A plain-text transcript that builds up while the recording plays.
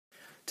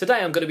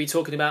Today I'm going to be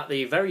talking about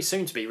the very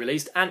soon to be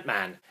released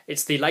Ant-Man.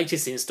 It's the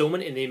latest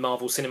instalment in the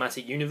Marvel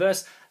Cinematic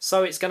Universe,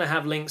 so it's going to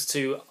have links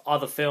to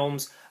other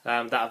films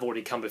that have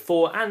already come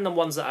before and the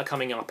ones that are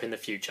coming up in the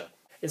future.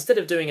 Instead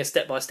of doing a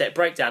step-by-step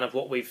breakdown of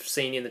what we've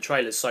seen in the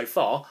trailers so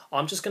far,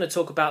 I'm just going to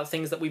talk about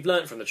things that we've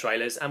learnt from the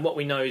trailers and what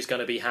we know is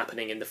going to be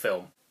happening in the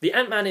film. The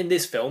Ant-Man in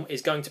this film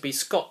is going to be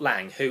Scott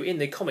Lang, who in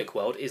the comic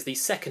world is the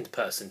second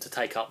person to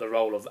take up the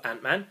role of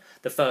Ant-Man,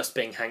 the first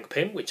being Hank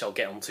Pym, which I'll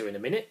get onto in a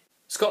minute.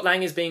 Scott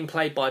Lang is being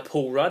played by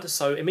Paul Rudd,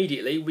 so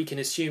immediately we can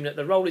assume that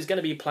the role is going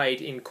to be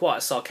played in quite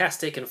a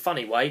sarcastic and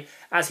funny way,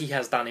 as he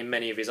has done in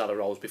many of his other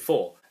roles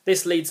before.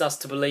 This leads us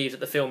to believe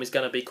that the film is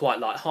going to be quite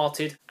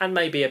light-hearted, and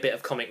maybe a bit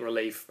of comic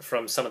relief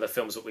from some of the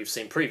films that we've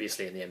seen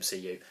previously in the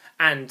MCU,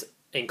 and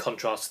in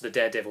contrast to the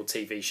Daredevil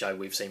TV show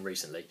we've seen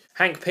recently.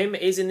 Hank Pym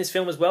is in this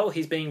film as well.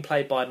 He's being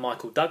played by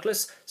Michael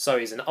Douglas, so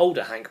he's an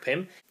older Hank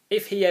Pym.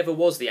 If he ever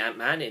was the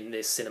Ant-Man in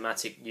this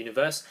cinematic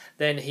universe,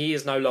 then he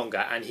is no longer,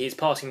 and he is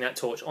passing that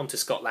torch onto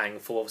Scott Lang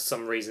for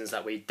some reasons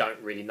that we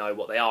don't really know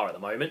what they are at the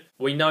moment.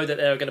 We know that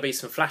there are going to be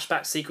some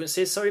flashback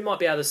sequences, so we might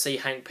be able to see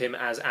Hank Pym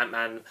as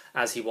Ant-Man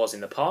as he was in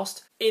the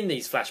past. In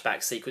these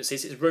flashback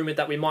sequences, it's rumoured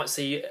that we might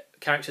see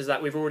characters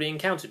that we've already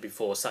encountered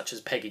before, such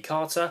as Peggy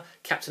Carter,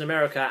 Captain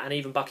America, and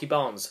even Bucky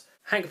Barnes.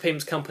 Hank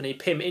Pym's company,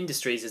 Pym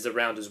Industries, is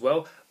around as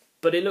well,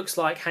 but it looks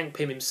like Hank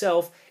Pym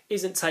himself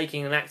isn't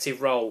taking an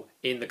active role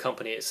in the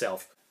company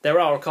itself. There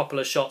are a couple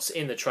of shots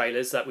in the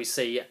trailers that we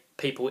see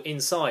people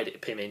inside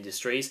Pym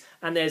Industries,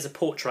 and there's a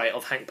portrait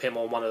of Hank Pym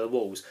on one of the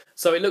walls.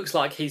 So it looks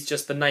like he's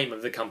just the name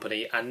of the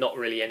company and not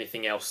really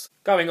anything else.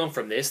 Going on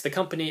from this, the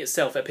company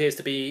itself appears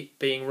to be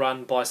being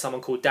run by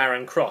someone called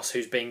Darren Cross,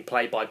 who's being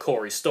played by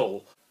Corey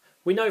Stoll.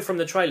 We know from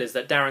the trailers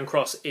that Darren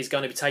Cross is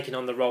going to be taking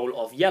on the role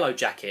of Yellow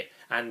Jacket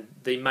and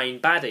the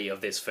main baddie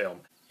of this film.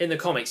 In the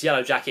comics,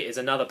 Yellow Jacket is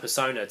another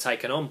persona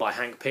taken on by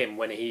Hank Pym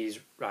when he's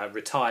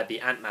retired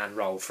the Ant-Man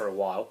role for a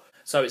while.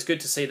 So it's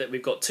good to see that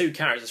we've got two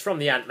characters from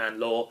the Ant-Man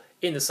lore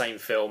in the same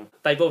film.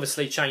 They've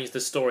obviously changed the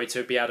story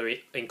to be able to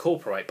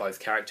incorporate both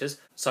characters,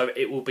 so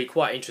it will be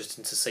quite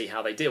interesting to see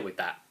how they deal with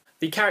that.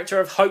 The character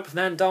of Hope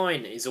Van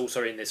Dyne is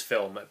also in this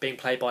film, being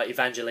played by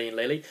Evangeline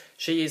Lilly.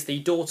 She is the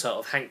daughter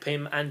of Hank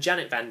Pym and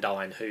Janet Van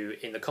Dyne, who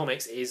in the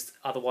comics is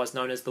otherwise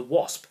known as the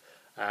Wasp.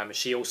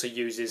 She also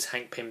uses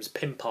Hank Pym's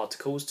Pym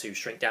particles to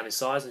shrink down in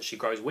size, and she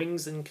grows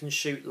wings and can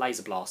shoot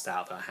laser blasts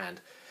out of her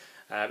hand.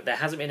 There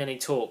hasn't been any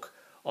talk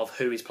of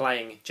who is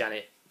playing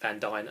Janet Van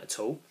Dyne at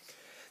all.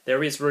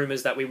 There is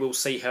rumours that we will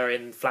see her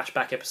in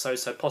flashback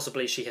episodes, so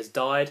possibly she has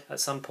died at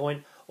some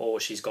point, or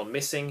she's gone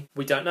missing.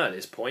 We don't know at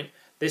this point.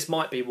 This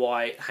might be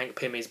why Hank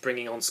Pym is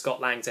bringing on Scott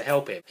Lang to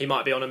help him. He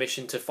might be on a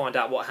mission to find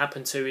out what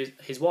happened to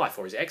his wife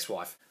or his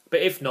ex-wife.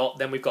 But if not,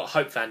 then we've got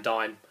Hope Van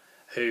Dyne,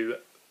 who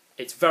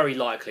it's very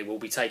likely will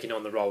be taking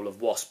on the role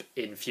of Wasp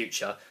in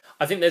future.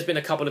 I think there's been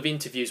a couple of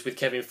interviews with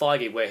Kevin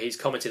Feige where he's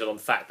commented on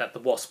the fact that the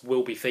Wasp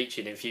will be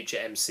featured in future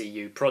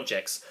MCU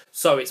projects,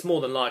 so it's more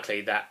than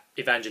likely that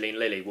Evangeline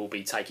Lilly will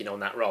be taking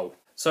on that role.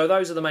 So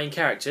those are the main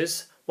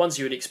characters, ones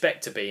you would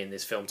expect to be in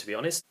this film, to be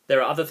honest.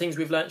 There are other things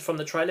we've learnt from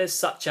the trailers,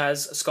 such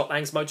as Scott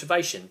Lang's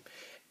motivation.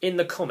 In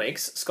the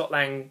comics, Scott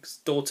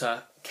Lang's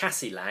daughter,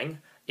 Cassie Lang,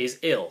 is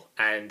ill,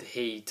 and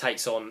he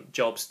takes on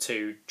jobs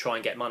to try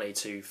and get money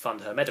to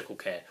fund her medical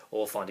care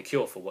or find a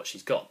cure for what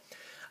she's got.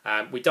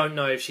 We don't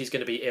know if she's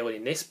going to be ill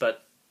in this,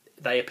 but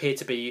they appear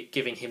to be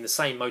giving him the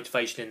same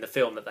motivation in the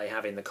film that they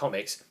have in the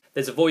comics.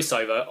 There's a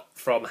voiceover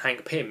from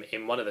Hank Pym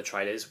in one of the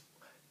trailers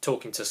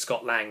talking to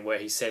Scott Lang where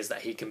he says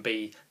that he can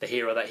be the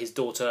hero that his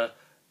daughter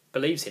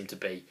believes him to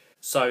be.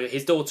 So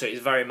his daughter is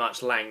very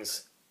much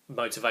Lang's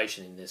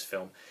motivation in this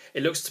film.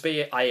 It looks to be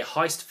a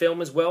heist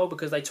film as well,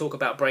 because they talk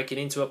about breaking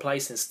into a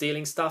place and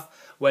stealing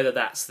stuff, whether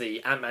that's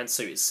the Ant-Man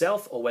suit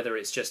itself or whether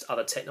it's just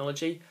other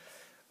technology.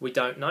 We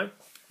don't know.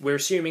 We're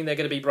assuming they're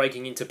going to be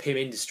breaking into Pym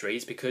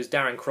Industries because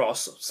Darren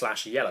Cross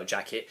 / Yellow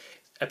Jacket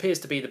appears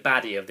to be the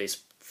baddie of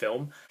this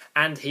film,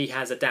 and he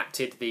has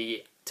adapted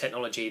the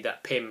technology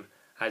that Pym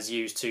has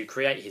used to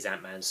create his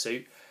Ant-Man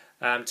suit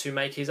to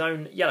make his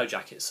own Yellow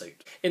Jacket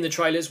suit. In the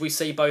trailers we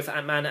see both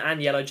Ant-Man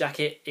and Yellow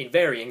Jacket in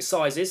varying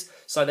sizes,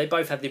 so they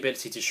both have the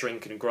ability to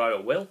shrink and grow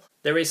at will.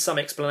 There is some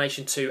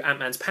explanation to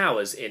Ant-Man's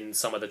powers in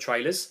some of the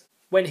trailers.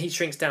 When he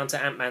shrinks down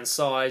to Ant-Man's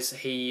size,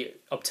 he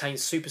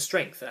obtains super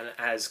strength, and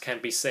as can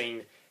be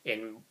seen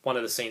in one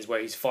of the scenes where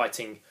he's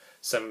fighting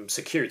some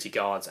security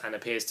guards and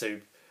appears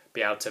to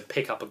be able to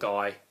pick up a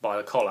guy by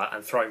the collar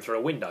and throw him through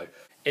a window.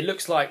 It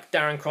looks like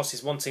Darren Cross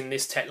is wanting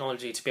this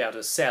technology to be able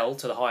to sell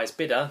to the highest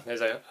bidder.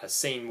 There's a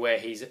scene where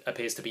he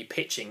appears to be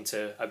pitching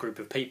to a group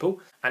of people,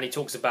 and he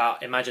talks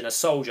about, imagine a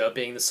soldier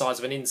being the size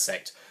of an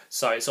insect.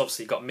 So it's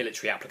obviously got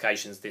military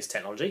applications, this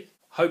technology.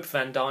 Hope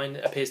Van Dyne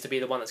appears to be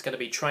the one that's going to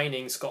be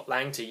training Scott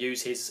Lang to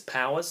use his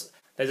powers.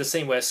 There's a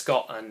scene where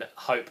Scott and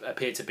Hope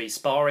appear to be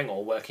sparring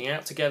or working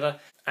out together,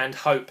 and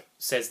Hope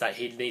says that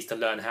he needs to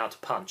learn how to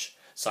punch,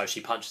 so she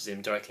punches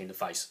him directly in the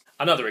face.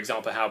 Another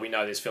example of how we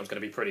know this film's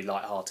going to be pretty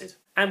light-hearted.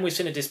 And we've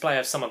seen a display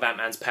of some of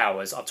Ant-Man's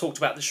powers. I've talked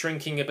about the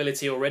shrinking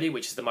ability already,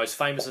 which is the most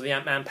famous of the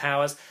Ant-Man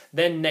powers.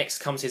 Then next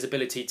comes his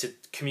ability to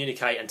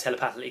communicate and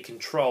telepathically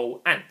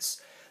control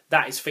ants.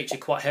 That is featured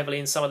quite heavily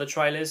in some of the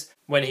trailers.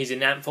 When he's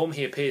in ant form,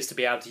 he appears to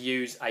be able to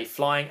use a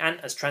flying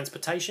ant as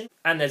transportation.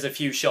 And there's a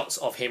few shots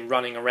of him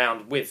running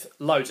around with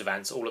loads of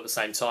ants all at the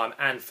same time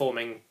and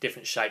forming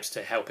different shapes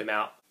to help him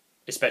out,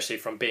 especially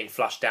from being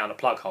flushed down a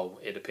plug hole,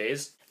 it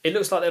appears. It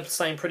looks like they're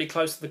staying pretty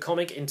close to the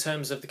comic in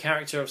terms of the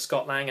character of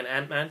Scott Lang and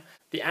Ant-Man.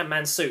 The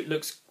Ant-Man suit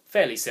looks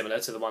fairly similar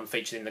to the one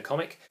featured in the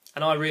comic,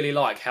 and I really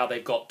like how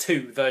they've got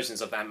two versions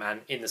of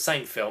Ant-Man in the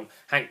same film,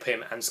 Hank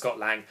Pym and Scott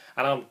Lang,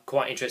 and I'm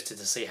quite interested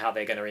to see how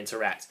they're going to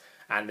interact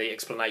and the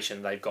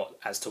explanation they've got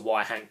as to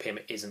why Hank Pym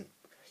isn't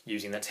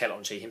using the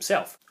technology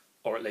himself,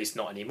 or at least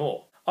not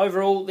anymore.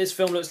 Overall, this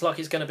film looks like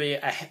it's going to be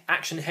an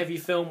action-heavy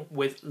film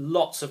with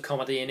lots of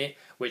comedy in it,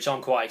 which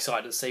I'm quite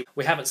excited to see.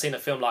 We haven't seen a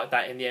film like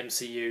that in the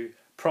MCU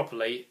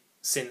properly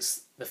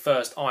since the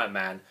first Iron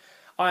Man.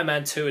 Iron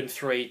Man 2 and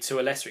 3, to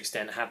a lesser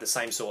extent, have the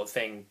same sort of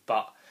thing,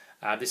 but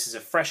this is a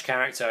fresh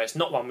character. It's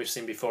not one we've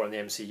seen before in the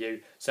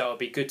MCU, so it'll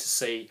be good to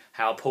see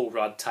how Paul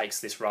Rudd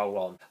takes this role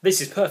on. This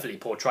is perfectly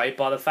portrayed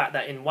by the fact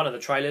that in one of the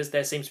trailers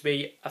there seems to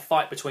be a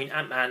fight between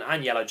Ant-Man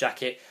and Yellow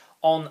Jacket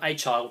on a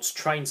child's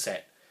train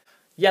set.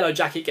 Yellow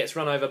Jacket gets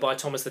run over by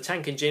Thomas the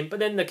Tank Engine, but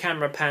then the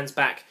camera pans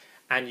back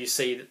and you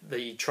see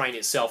the train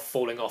itself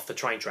falling off the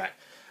train track.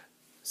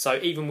 So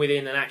even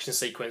within an action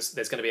sequence,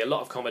 there's going to be a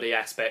lot of comedy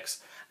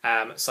aspects,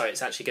 so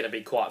it's actually going to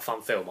be quite a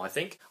fun film, I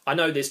think. I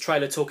know this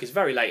trailer talk is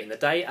very late in the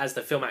day, as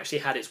the film actually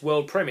had its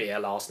world premiere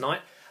last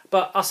night,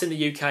 but us in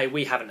the UK,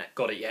 we haven't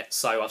got it yet,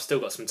 so I've still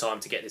got some time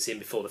to get this in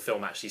before the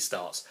film actually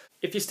starts.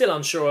 If you're still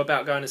unsure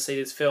about going to see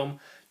this film,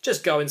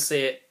 just go and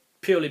see it,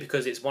 purely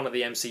because it's one of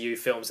the MCU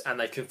films, and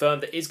they've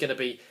confirmed that it's going to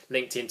be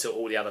linked into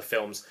all the other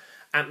films.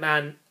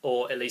 Ant-Man,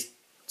 or at least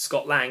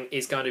Scott Lang,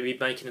 is going to be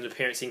making an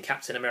appearance in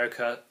Captain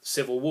America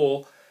Civil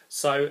War,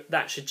 so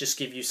that should just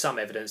give you some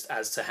evidence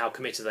as to how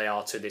committed they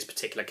are to this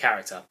particular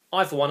character.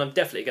 I, for one, am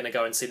definitely going to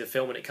go and see the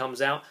film when it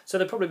comes out, so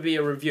there'll probably be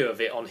a review of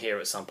it on here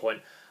at some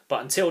point.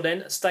 But until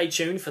then, stay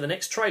tuned for the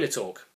next trailer talk.